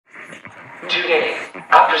Today,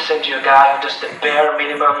 I present you a guy who does the bare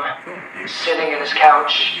minimum, sitting in his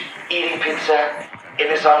couch, eating pizza, in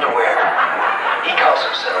his underwear. He calls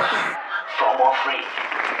himself FOMO free.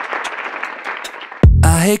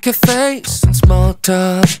 I hate cafes and small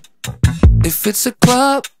talk. If it's a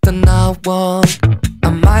club, then I walk. I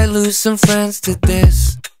might lose some friends to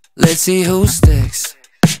this. Let's see who sticks.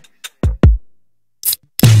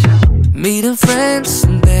 Meeting friends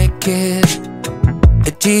and their kid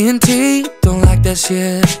at G&T, don't like that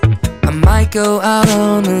shit. I might go out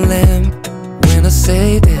on a limb when I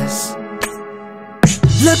say this.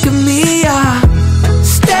 Look at me, I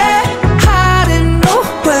stay hiding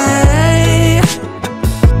away.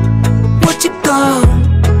 What you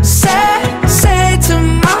gonna say to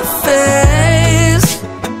my face?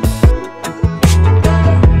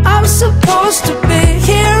 I'm supposed to be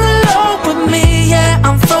here alone with me. Yeah,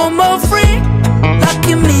 I'm FOMO free.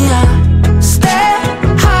 Lucky me, I stay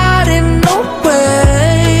hiding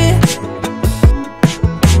away.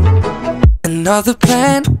 Another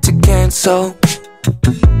plan to cancel.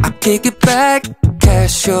 I'll kick it back,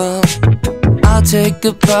 casual. I'll take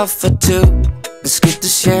a puff or two. Let's get the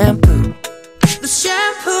shampoo. The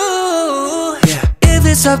shampoo, yeah. If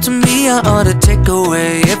it's up to me, I ought to take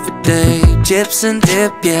away every day. Chips and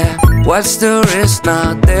dip, yeah. What's the risk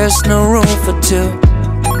now? There's no room for two.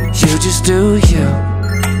 You just do you.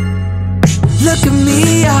 Look at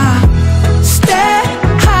me, I stay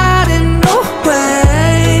hiding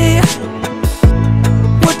away.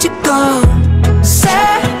 What you gonna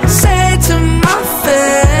say to my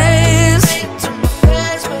face?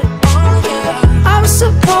 I'm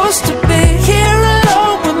supposed to be here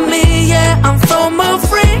alone with me. Yeah, I'm FOMO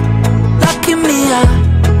free. Lucky me,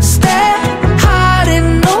 I stay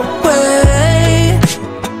hiding away.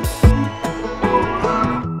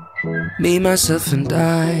 Me, myself and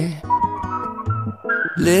I,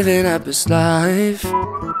 living up his life.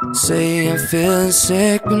 Say I'm feeling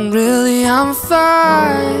sick, but really I'm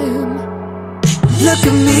fine. Look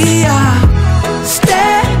at me, I stay